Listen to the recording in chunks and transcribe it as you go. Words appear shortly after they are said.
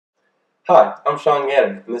Hi, I'm Sean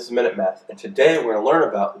Gannon, and this is Minute Math, and today we're going to learn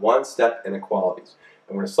about one-step inequalities.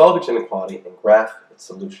 And we're going to solve each inequality and graph its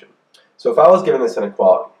solution. So if I was given this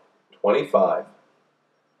inequality, 25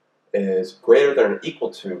 is greater than or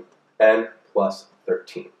equal to n plus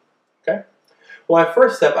 13. Okay? Well, my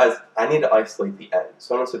first step is I need to isolate the n.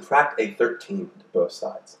 So I'm going to subtract a 13 to both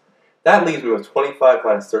sides. That leaves me with 25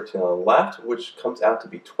 minus 13 on the left, which comes out to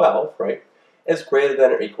be 12, right? It's greater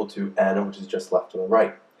than or equal to n, which is just left on the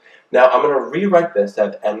right. Now I'm going to rewrite this to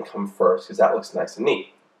have n come first because that looks nice and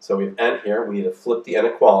neat. So we have n here. We need to flip the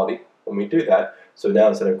inequality when we do that. So now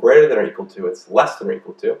instead of greater than or equal to, it's less than or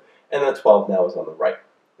equal to, and the 12 now is on the right.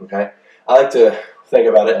 Okay? I like to think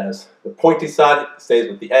about it as the pointy side stays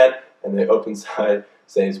with the n, and the open side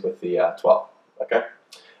stays with the 12. Okay?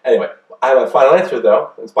 Anyway, I have a final answer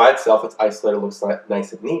though. It's by itself. It's isolated. Looks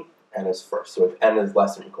nice and neat. N is first. So if n is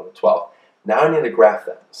less than or equal to 12. Now I need to graph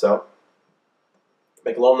that. So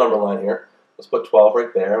make a little number line here. Let's put 12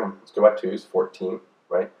 right there. Let's go by 2s, 14,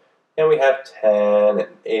 right? And we have 10 and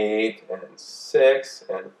 8 and 6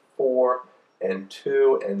 and 4 and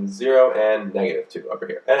 2 and 0 and negative 2 over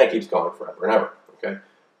here. And it keeps going forever and ever, okay?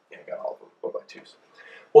 Yeah, I got all of them, go by 2s.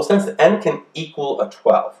 Well, since n can equal a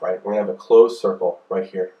 12, right, we're going to have a closed circle right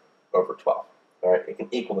here over 12. All right, it can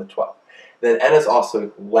equal the 12. Then n is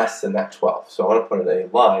also less than that 12. So I want to put in a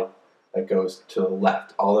line that goes to the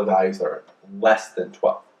left. All the values that are less than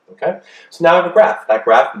 12. Okay? So now I have a graph. That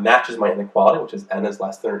graph matches my inequality, which is n is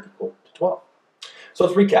less than or equal to 12. So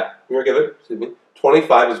let's recap. We were given,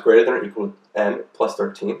 25 is greater than or equal to n plus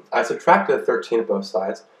 13. I subtracted the 13 on both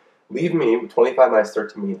sides, leave me with 25 minus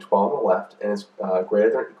 13 meaning 12 on the left, and it's greater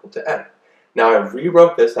than or equal to n. Now I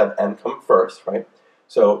rewrote this, I have n come first, right?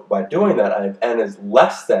 So by doing that, I have n is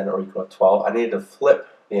less than or equal to 12. I needed to flip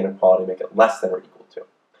the inequality, make it less than or equal to.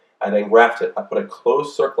 I then graphed it. I put a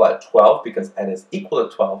closed circle at 12 because n is equal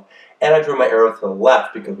to 12, and I drew my arrow to the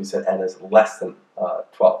left because we said n is less than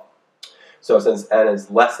 12. So since n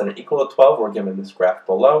is less than or equal to 12, we're given this graph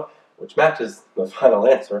below, which matches the final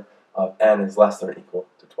answer of n is less than or equal